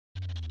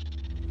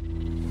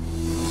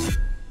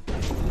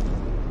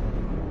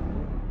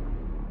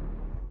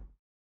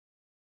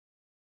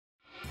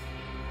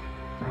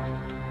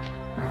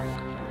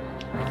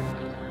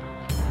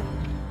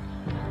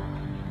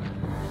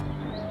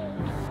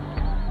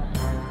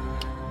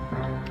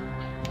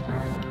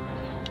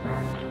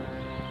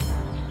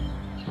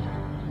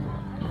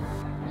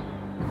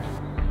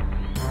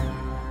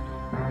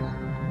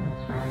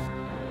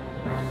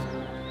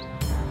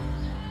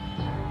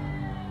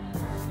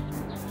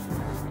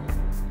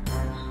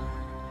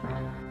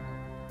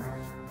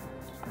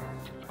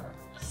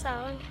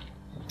Sawa.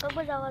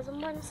 Ngoba wazi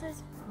umbona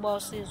sisi.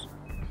 Bawusizwe.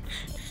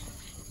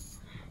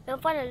 Lo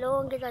mfana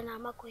lo ngidla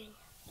namagwenya.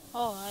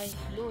 Oh hayi,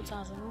 lutho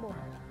azanibona.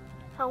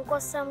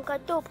 Awunkosi sami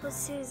katopho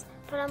sisi.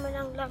 Phela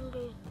mina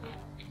ngilambile.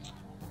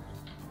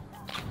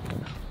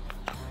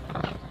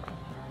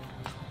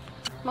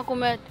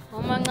 Makumede,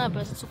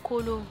 umancapha sithi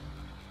ukukhuluma.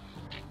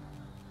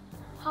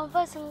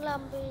 Awufasi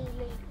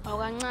ngilambile.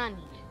 Awukancane.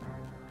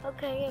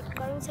 Okay, ke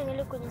qala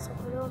ngithengele igwenya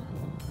sokhuluma.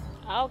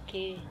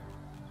 Okay.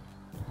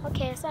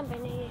 Okay,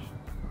 sambene ke.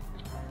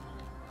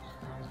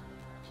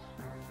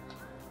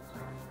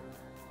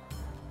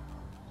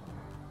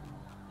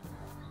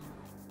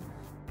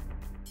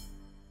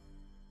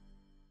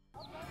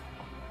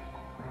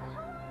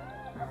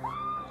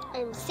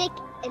 I'm sick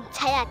and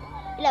tired.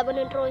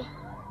 Ilabona Troy.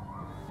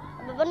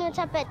 Ababona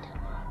uThapet.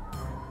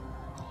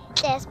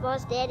 Class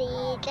boss daddy,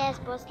 class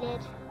boss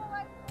lad.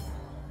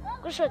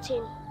 Kusho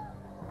thini?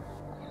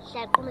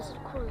 Hlaquma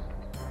sikhulu.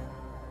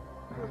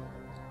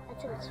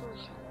 Athi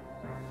ngithule.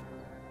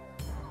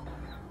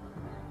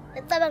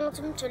 Ngicabanga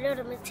ukuthi umjolo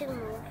romantic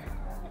movie.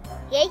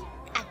 Hey,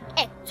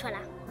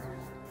 actually.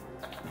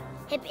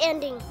 Happy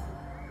ending.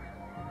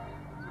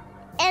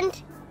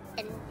 End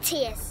and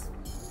tears.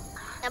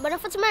 Yabona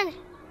futhi manje.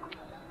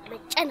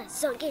 Mncanyana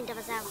zonke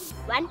indaba zami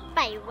one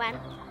by one.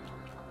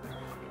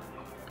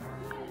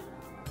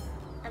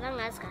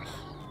 Abangazi kahle.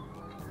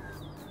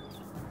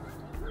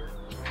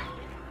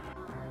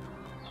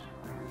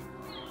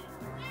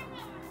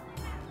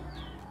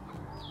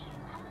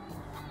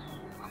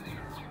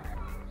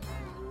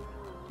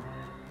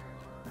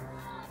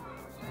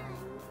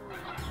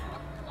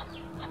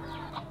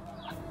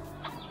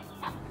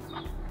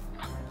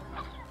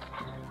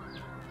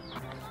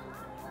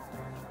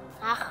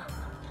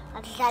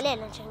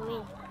 Adlalela nje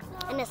mina.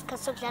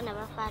 Enesikhathi sokudlala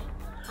nabafana.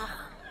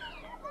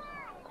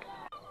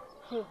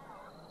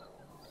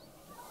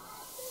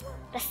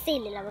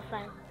 Basile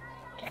labafana.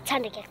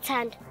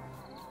 Ngiyakuthanda.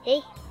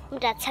 Hey,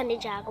 umuntu athanda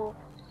njako.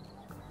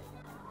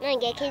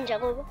 Ngeke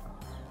njako.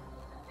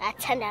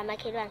 Athanda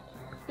amakhelwane.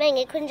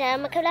 Mengekho njalo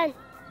amakhelwane.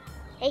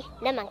 Hey,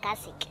 nama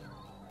ngasi ke.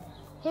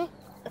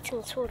 Uthi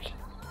ngithule.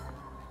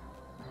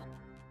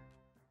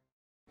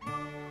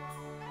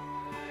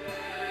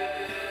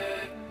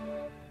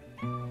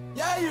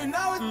 Yeah, you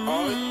know it.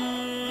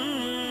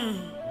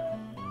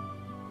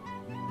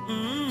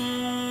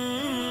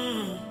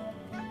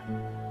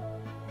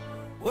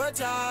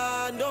 What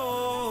I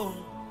know,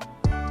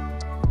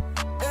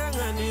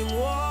 engani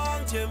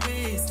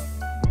ngwangithembisa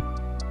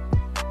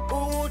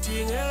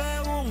ukuthi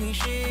ngeke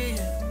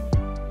ungishiye.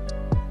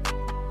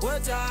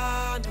 What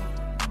I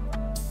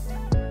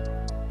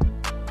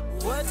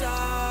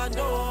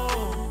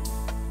know,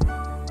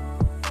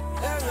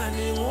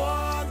 engani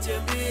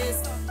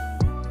ngwangithembisa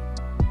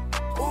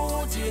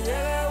ukuthi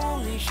ngeke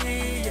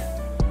ungishiye.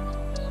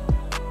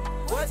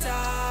 What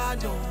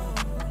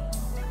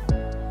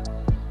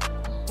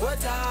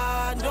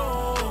I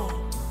know,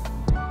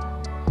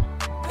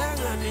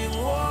 engani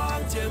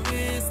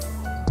ngwangithembisa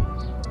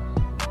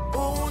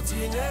ukuthi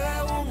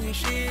ngeke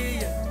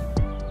ungishiye.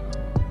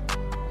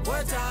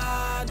 What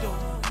I know,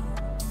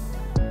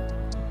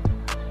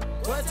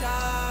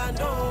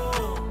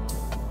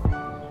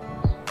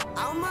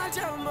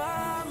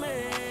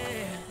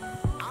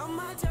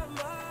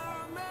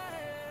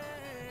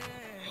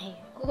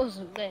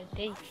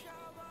 Kuzuqede.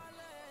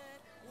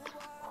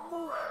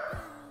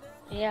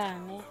 Yeah,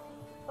 ne.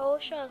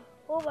 Awusho,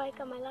 uba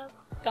igama lakho.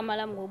 Igama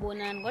lami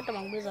ngobonani kodwa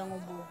bangibiza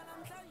ngobuko.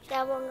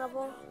 Ngiyabonga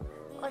bo.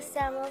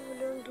 Osama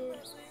bulungile.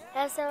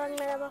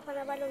 Yasebancane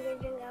abafana balungile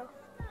njengabo.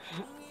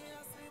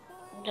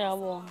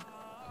 Ngiyabonga.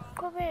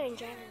 Qhubeke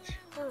njalo nje,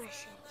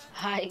 ungashintsha.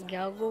 Hayi,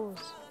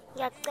 ngiyakuzwa.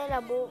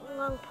 Ngiyacela bo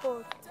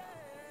ungangiphoqi.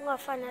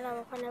 Ungafana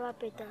labo abafana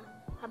ababheda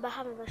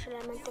abahamba bashela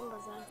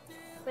amantombazane.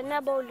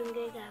 Wena bo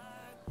ulungile kabi.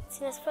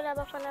 Sina sifuna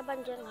abafana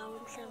abanjengawo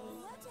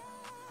emhlabeni.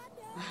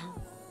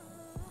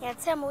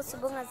 Ngiyathemba ukuthi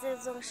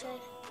bungazezo ngishaya.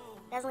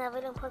 Yazi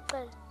ngavele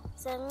ngiphoqele.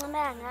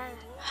 Sengincimeka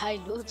ngaka. Hayi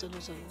lutho.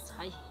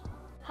 Hayi.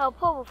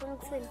 Hawuphoba ufuna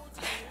ukuthini?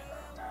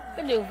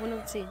 Phela ufuna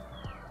ukuthini?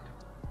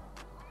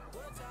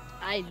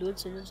 Hayi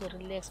lutho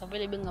relax.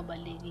 Avele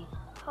bengabaleki.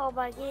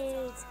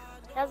 Hawubakithi.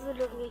 Yazi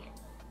ulungile.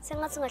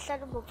 Sengathi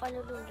ngahlala umfana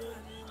olungile.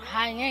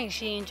 Hayi ngeke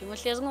ngishintshe.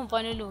 Ngihlezi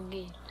ngumfana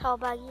olungile.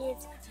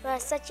 Hawubakithi. You are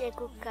such a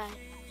good guy.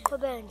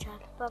 Qhubeka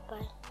njalo. Bye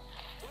bye.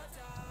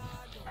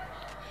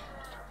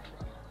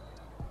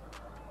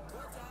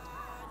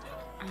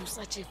 I'm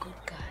such a good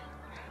guy.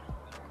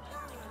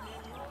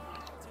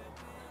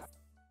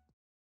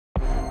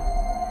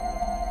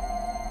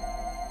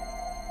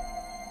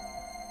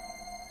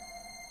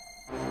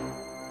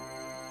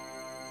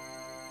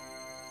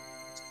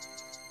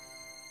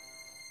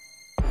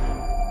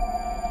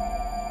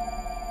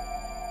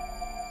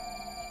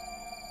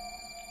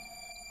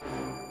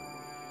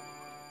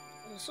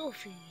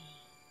 Sophie.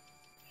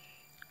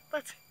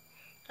 But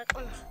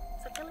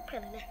saqala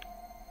phela le.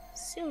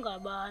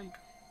 Singabantu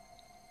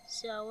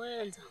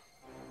siyawenza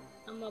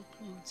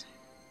amaphutha.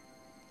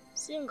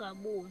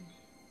 Singaboni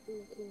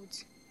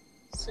ukuthi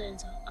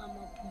senza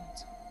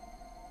amaphutha.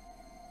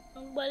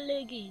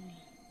 Okubalekile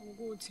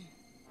ukuthi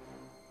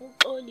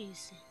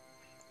uxolise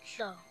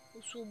hla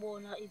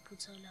usubona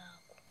iphutha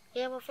lakho.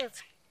 Yebo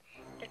mfethu,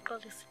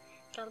 ngiyaqolisa.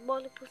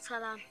 Ngiyalibona iphutha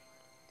lami.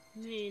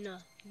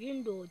 Mina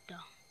ngindoda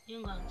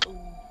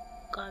engaculi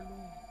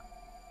kalula.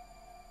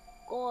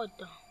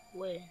 Kodwa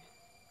wena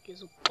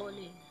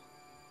ngizokuxolela.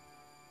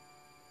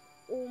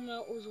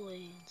 Uma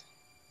uzoyenza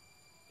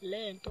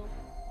lento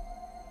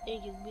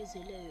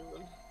engikubizele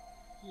yona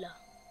la.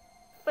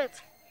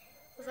 Mfethu,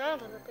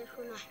 uzayenza lento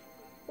efunayo.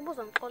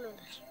 Ubuza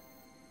ngixolela nje.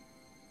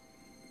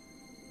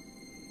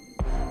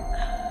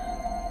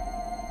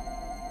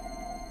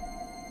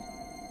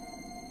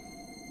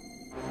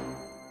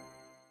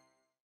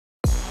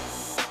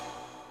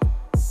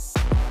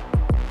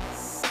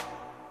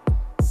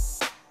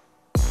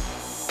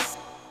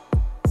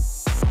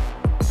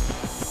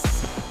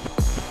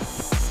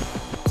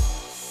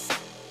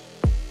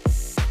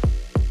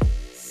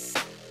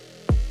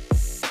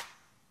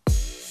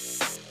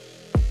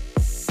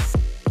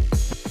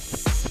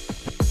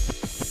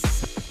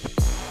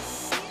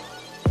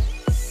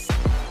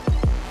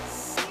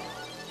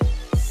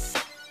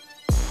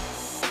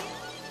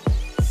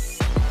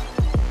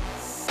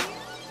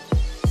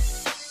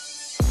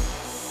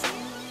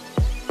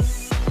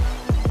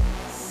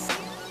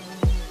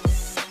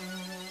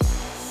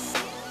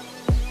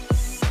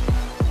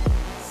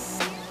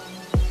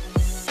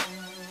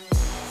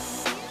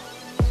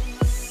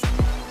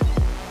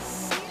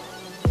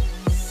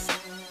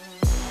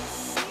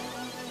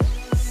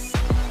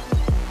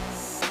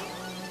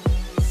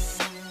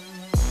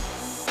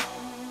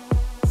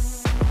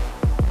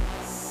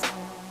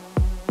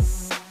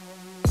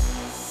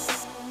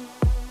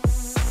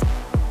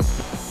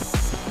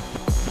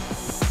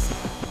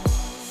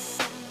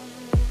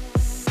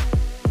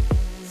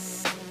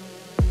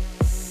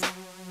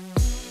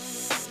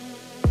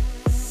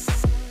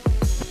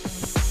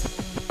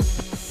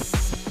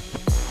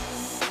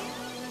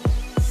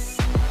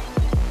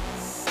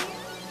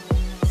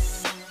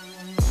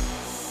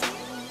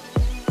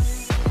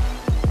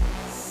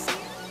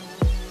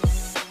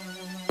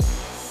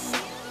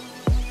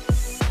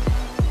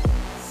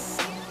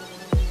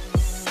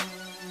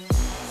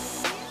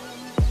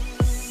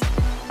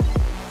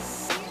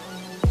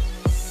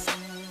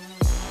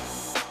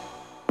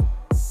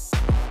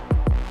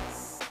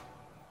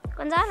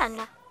 Kwenzakalani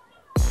la?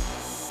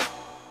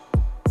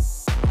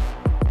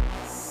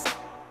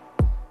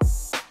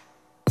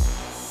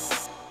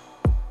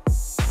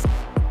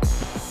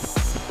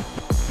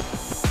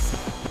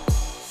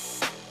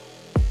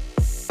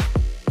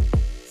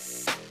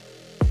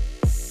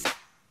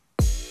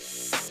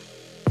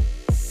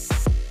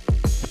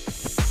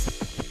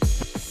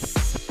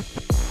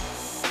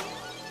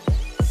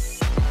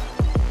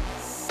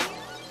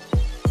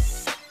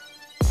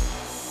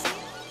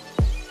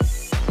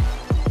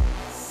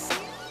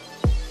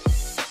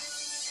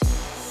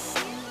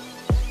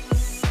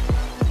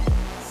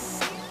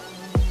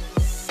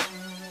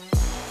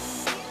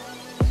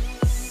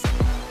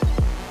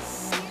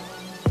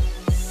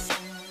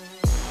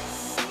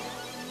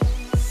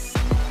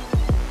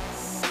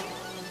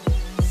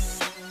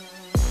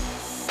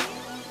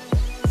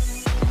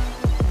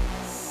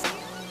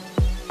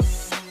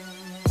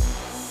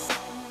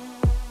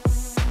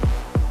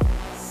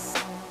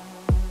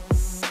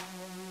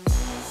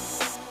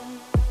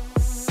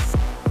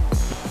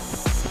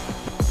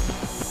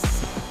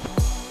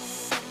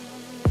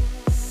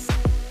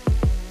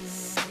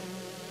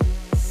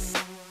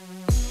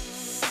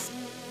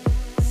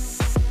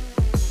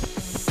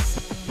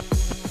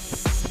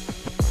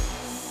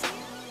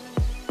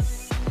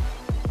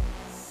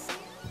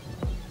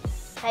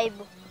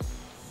 Hayibo.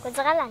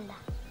 Kwenzakalani la?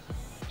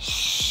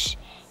 Shh,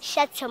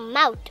 shut your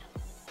mouth.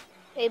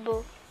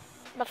 Hayibo.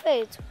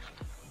 Bafethu.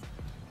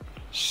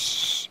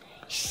 Shh,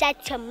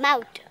 shut your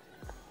mouth.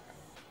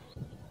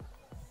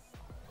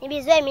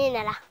 Nibizwe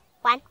mina la,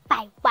 one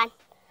by one.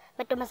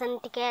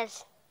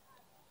 AmantombazaneTheGirls.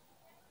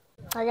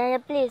 Ngiyaya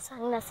please,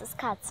 anginaso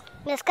isikhathi.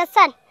 Nesikhathi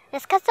sani?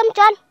 Nesikhathi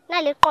samjani?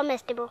 Nale qome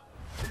stibo.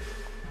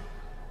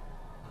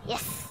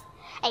 Yes,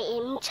 I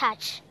am in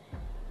charge.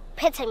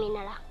 Phethe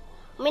mina la.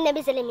 Mina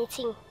bizele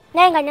meeting.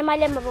 Nayingane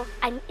amalemba bo,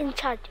 I'm in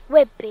charge.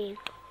 Webhelo.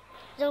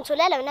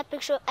 Ngizongithulela wena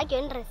picture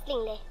akuyona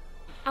wrestling le.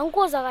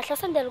 Angikuza kahle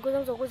asondela ukuze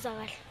ngizokuza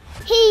kahle.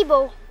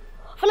 Hibo.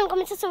 Ufuna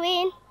ngikomithiswe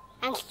wini?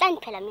 Angihlani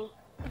phela mina.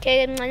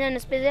 Okay, Mncanyana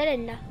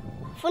sibezeleni la.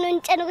 Ufuna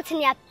unitshela ukuthi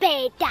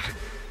niyabheda.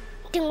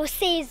 Dinga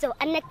usizo,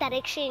 ane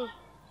direction.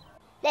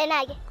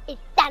 Lena ke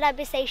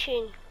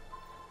i-therapization.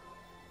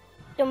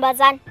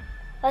 Ntombazane,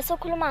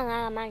 wasukhuluma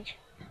ngaka manje.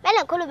 Mele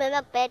ngikhulume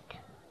makubheda.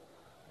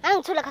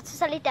 Angithula khathi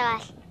usalida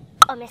kahle.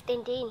 Qome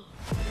standini.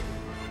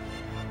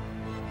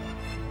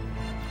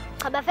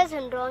 Cha bafethu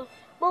ndrong.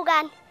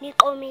 Bukani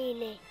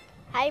niqomile.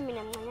 Hayi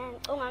mina Mncanyana,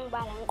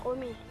 ungangibala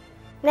ngiqomile.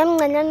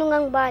 Namncanyana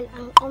ungangibala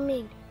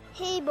angiqomile.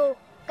 Hibo,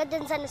 kade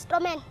nisana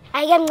stroman.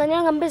 Ayike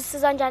Mncanyana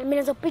ngambizisa kanjani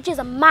mina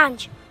ngizobhitshiza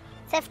manje.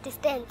 Self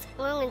distance,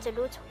 ngongenze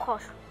lutho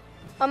khohlwa.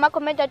 Mama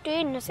comment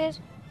atuyini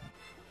nosizo?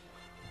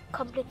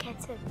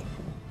 Complicated.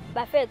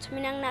 Bafethu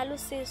mina nginalo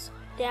usizo.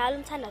 Ndiyala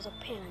umthandazo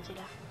kuphela nje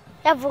la.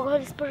 Yavuka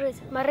Holy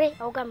Spirit. Mare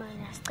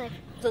awukamanje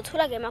asicefe.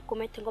 Uzothula ke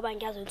emagumede ngoba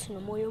ngiyazi ukuthi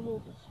nomoya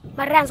omubi.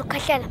 Mare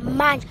angizokhahlela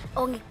manje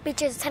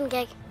ngikupitsheze thani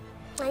ngeke.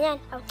 Mncanyana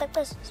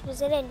awucacise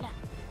sibizeleni la.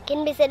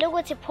 Nginibizela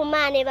ukuthi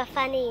phumani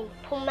ebafaneni,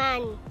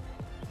 phumani.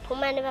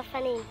 Phumani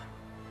ebafaneni.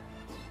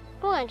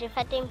 Buka nje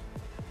Fatima.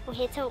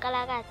 Uhethe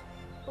Nkalakatha.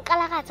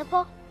 Nkalakatha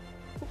pho.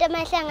 Into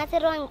emahle ngathi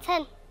wrong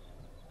 10.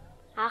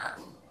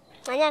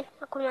 Mncanyana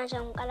akhuluma nje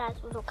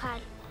Nkalakatha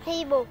uzokhala.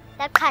 Hayibo,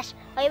 yaqhasha.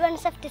 Awuyibona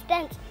self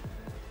distance.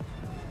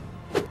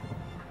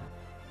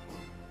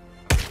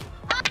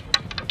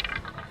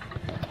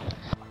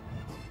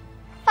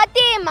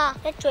 Fatima,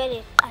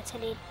 ejwele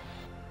qatheleni.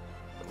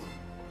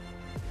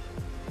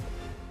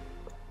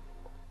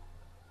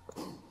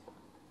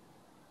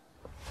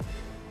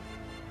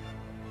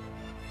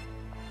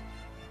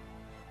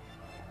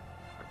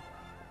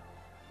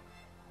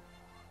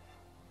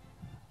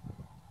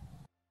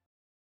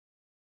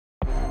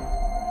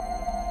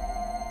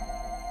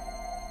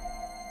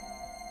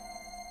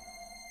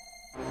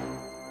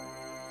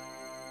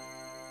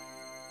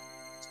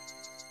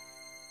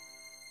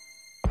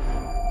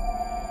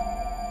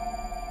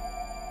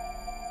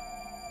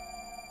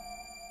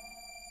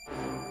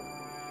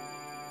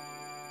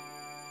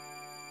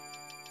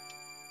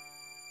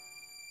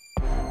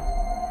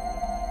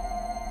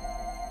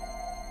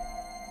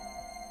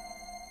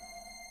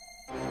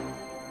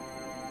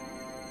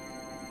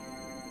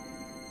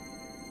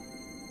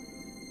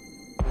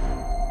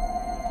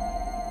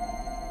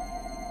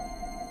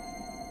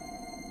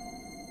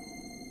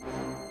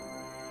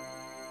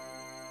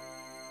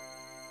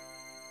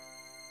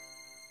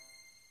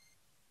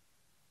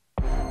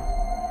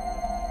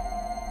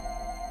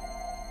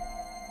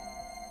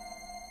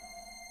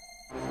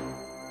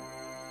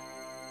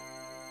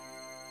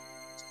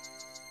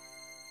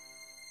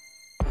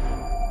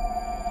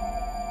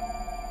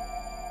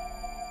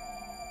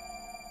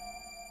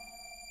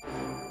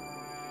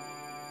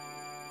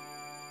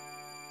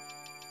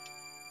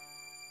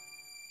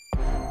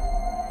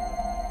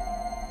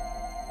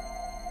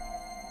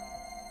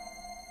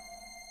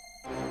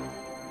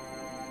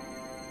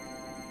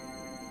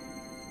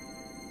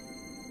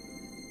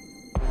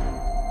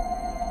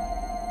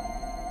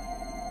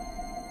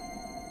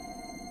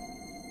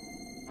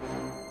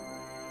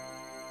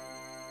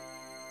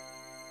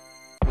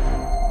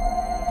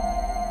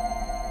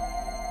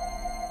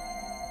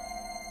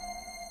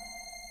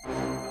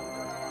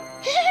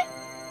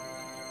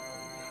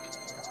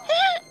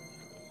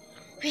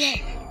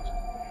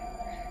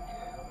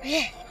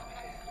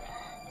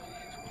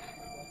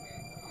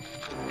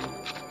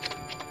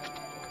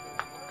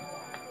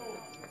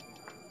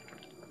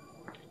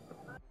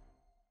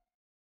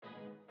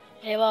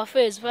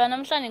 Bafethu phela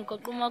namhlanje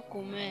ngigoqa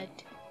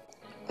umagumede.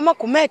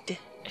 Umagumede?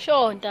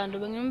 Sho Ntando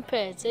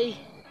bengimphethe hey.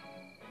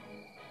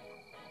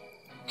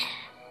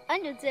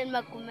 Anje utheni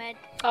magumede?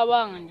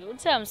 Cabanga nje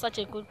uthe I'm such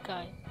a good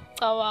guy.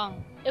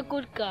 Cabanga, a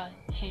good guy.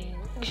 Hey,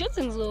 ngisho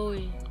ukuthi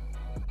ngizowina.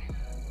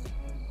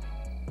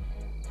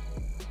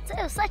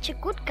 You're such a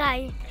good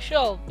guy.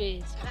 Sure,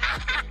 please.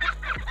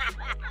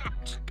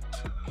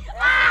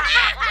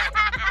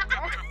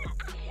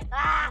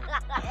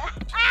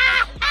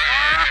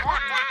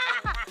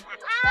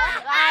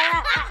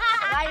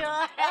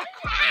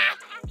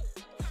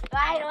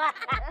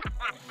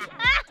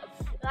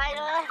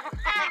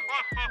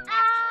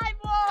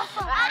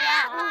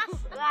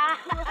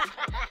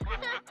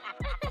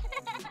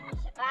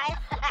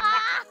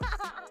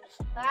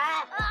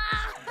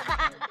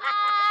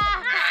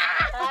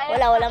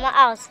 Hola my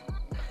house.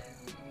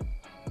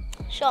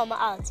 Show my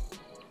house.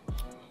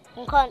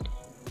 Mkhonto.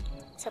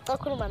 Sicela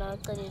ukukhuluma nawe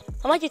eceleni.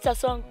 Amajitha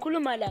song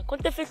khuluma la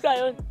konke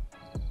efihlwayo.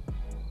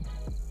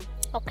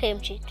 Okay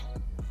mjithu.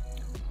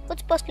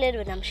 Uthi post lady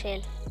wena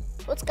Mshele.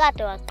 Uthi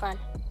kade waqala.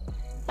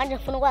 Manje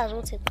ngifuna ukwazi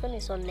ukuthi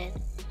iqiniso lelo.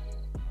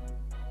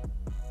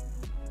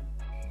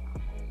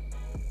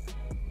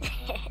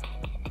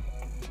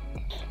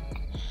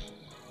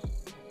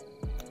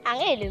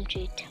 Angele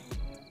mjitha.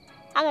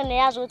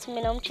 Angeneyazi ukuthi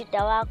mina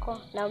umjida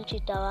wakho na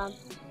umjida wami.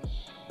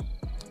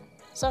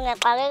 So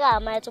ngiyaxakeka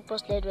ama yathi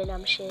post lady wena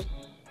Mshele.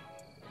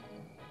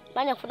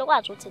 Manje ngifuna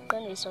ukwazi ukuthi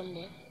iqiniso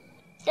lelo.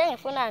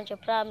 Ngifuna nje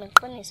prime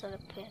iqiniso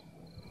kuphela.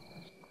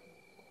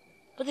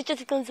 Uthi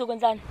tshela iqiniso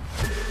kwenzani?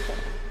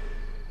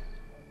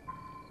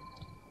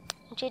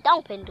 Mjida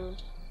angiphendule.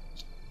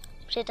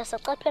 Mjida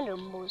sicela uphendule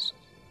umbuzo.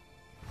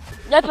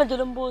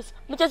 Ngiyaphendula umbuzo.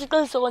 Mthethe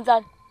iqiniso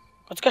kwenzani?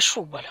 Uthi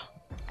kashuba la.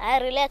 Hayi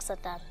relax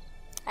tata.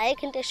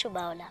 Ayikho into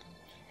eshubayo la.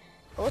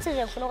 Uthi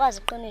nje ngifuna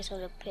ukwazi iqiniso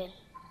nje kuphela.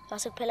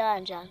 Mase kuphela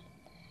kanjani?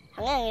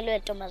 Angeke ngilwe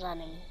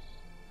intombazane mina.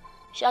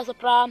 Shaza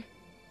prime.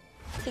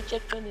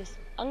 Sitshela iqiniso.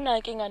 Anginayo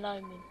inkinga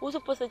nawe mina. Uthi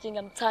uposte nje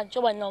ngiyamthanda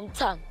njengoba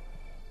nginomthanda.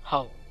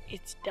 How?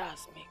 It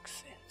does make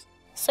sense.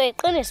 So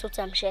iqiniso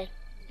uthi Mshele.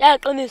 Ya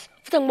iqiniso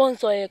futhi ngibona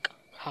soyeka.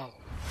 How?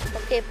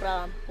 Okay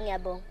bro,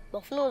 ngiyabonga.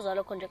 Ngifuna uzwa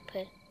lokho nje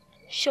kuphela.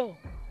 Sure.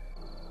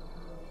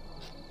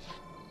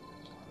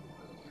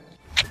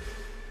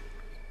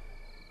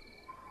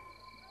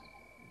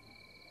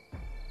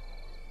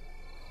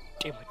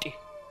 Timothy.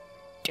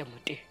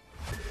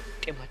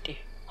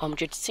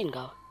 Awumtshetsini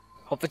ngawe.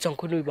 Awuphethe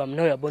ngikhuluma ibami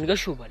nawe uyabona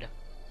kashuba la.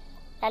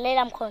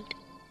 Lalela Mkhonto.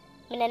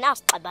 Mina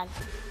nasixabana.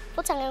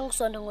 Futhi angeke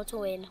ngisonde ngothi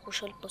wena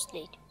usho boss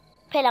lady.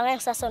 Phela ngeke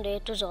ngisasonde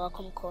eduze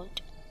kwakho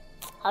Mkhonto.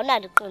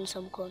 Awunalo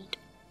iqiniso Mkhonto.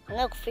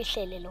 Angeke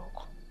ufihlele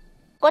lokho.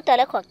 Kodwa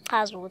lekho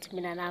akuchaza ukuthi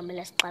mina nami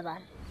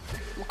lesixabana.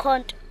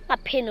 Mkhonto,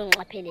 ngaphina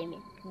unxaphele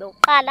mina.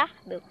 Bewuqala,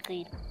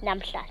 bewugcina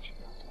namhlanje.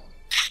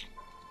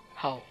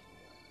 Hawu.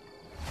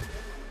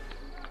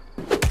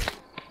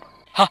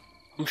 Ha,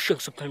 umshiya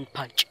ngisophana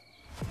punch.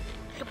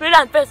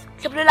 Hluphulelani mfethu,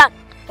 hluphulelani.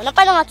 Wona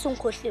phela ngathi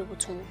ungikhohliwe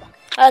ukuthi uba.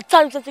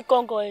 Athanda ukuthi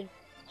igongo wena.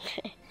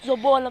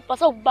 Uzobona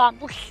basa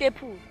ukubamba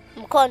uhlephula.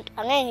 Mkhonto,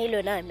 angeke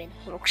ngilwe nawe mina.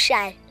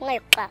 Ngokushaya,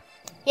 ungayixa.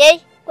 Hey,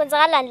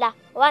 kwenzakalani la?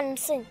 Wani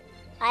msini?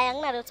 Hayi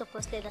anginalotho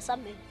boss lady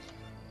sambili.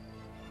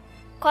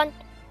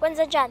 Mkhonto,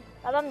 kwenze njani?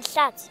 Baba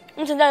Mhlathi.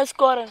 Umthanda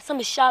isikore,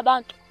 sambe shaya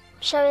abantu.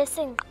 Mshawe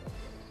sinqa.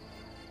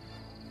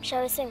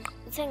 Mshawe sinqa.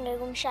 Uthenge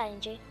kumshaya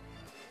nje.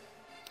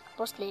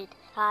 Boss lady,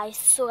 hayi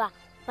suka.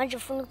 Manje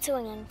ufuna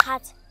ukuthiwa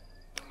ngiyanqhatha.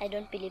 I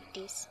don't believe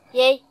this.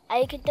 Yey,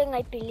 ayikho into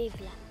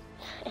engayibelieve la.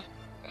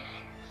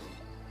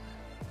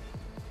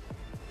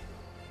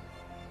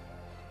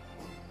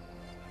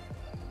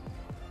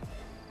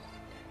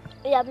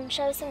 Uyabe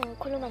Mshawe sinqa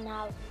ngikhuluma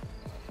nawe.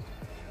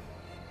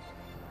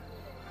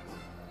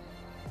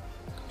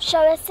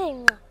 Mshawe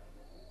sinqa.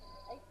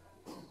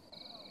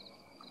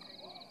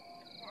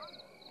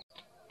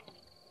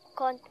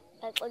 Mkhonto,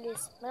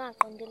 baxolisa,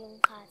 bengaqondile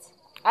umqhathi.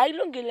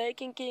 Ayilungile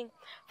inkingi.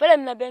 Vele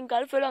mina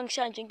bengali vele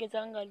ngishaya nje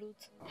ngeza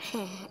ngalutho.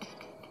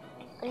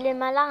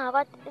 Limalanga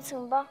kodwa ithi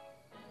ngiba.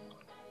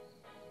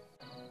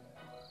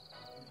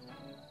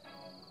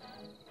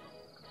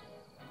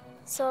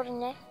 Sorry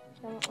ne,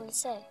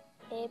 ngixolisele.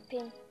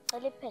 Ephini,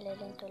 cela iphele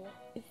lento le.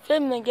 Vele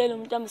mina ngeke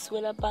umuntu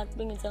amsiwela abantu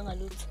bengenza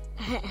ngalutho.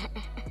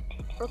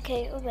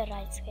 Okay, ube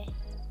right ke.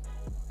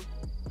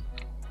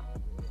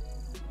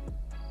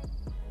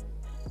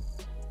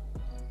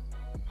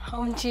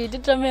 Awumtshiti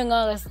drama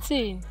engaka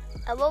sithini?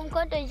 Abo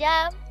Mkhonto nje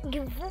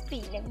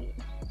ngivubile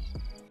mina.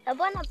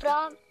 Yabona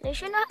bro,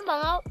 lesho nahamba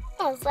ngawo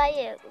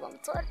ungasayeka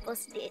ngomthola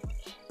boss lady.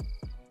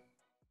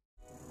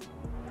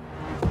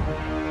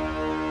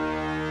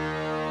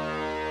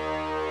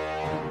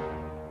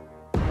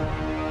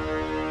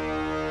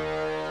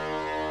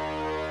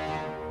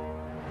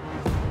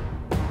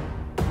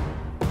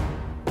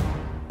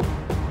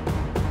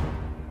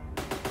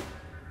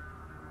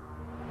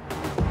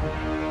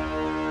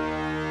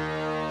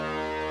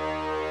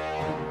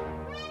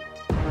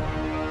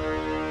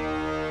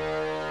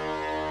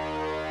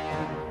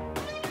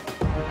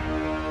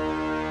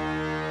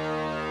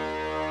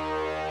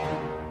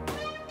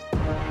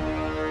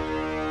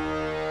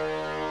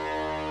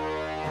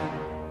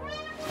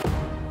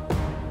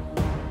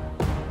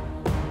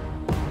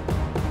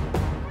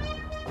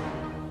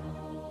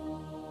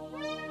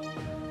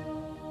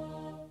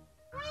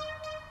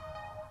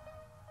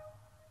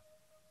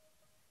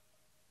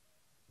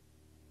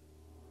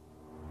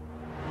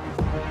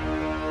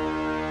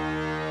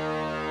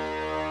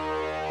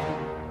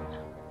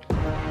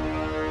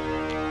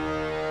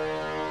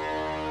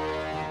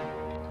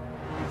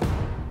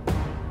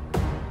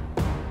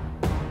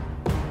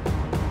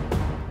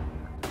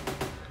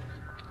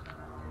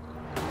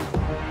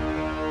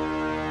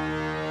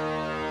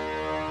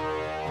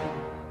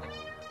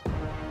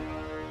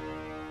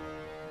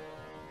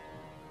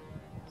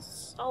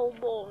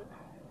 Awubona.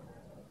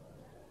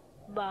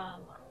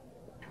 Baba.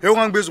 Hey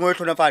ungangibizi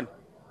ngoyihlo mfana.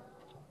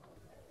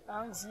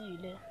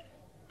 Angizile.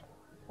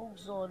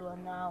 Ukuzolwa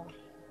nawe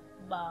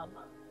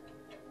baba.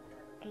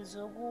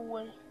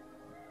 Ngizokuwe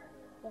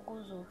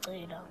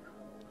ukuzocela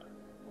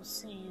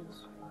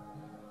usizo.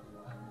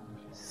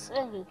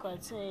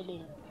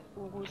 Sengikhathele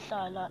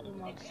ukuhlala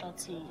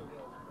eMaklathini.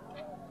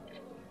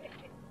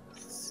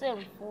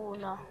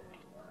 Sengifuna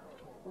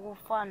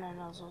ukufana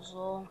nazo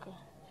zonke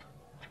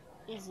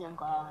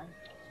izingane.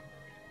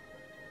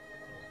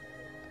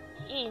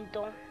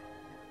 Into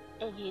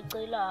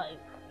engiyicelayo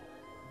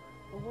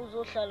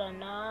ukuzohlala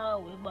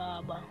nawe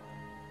baba,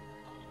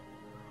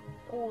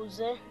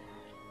 kuze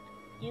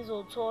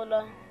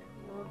ngizothola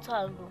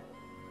uthando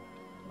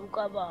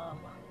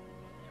lukababa.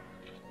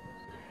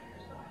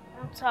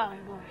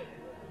 Uthando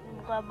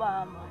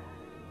lukababa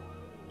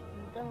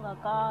into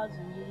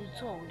engakazi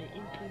ngilithole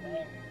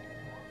empilweni.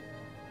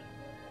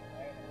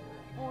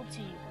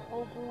 Futhi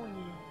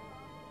okunye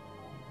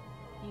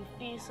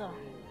ngifisa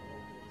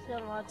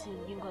sengathi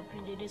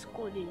ngingaphindela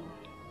esikoleni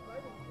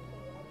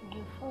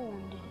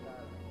ngifunde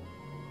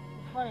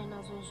ngifane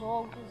nazo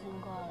zonke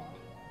izingane.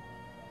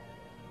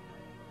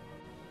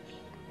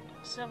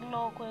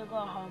 Sekulokho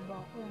ekahamba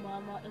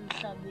umama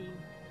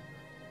emhlabeni,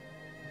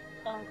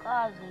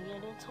 angikaze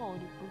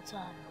ngiyalithole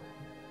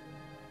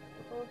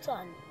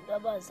uthando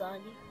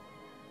labazali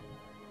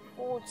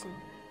futhi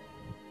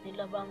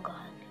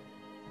nelabangane.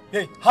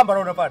 Hey, hamba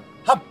lona mfana.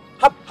 Hamba.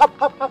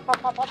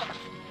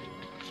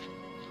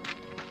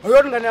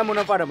 Ayoni ngane yami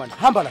mfana man.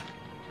 Hamba la.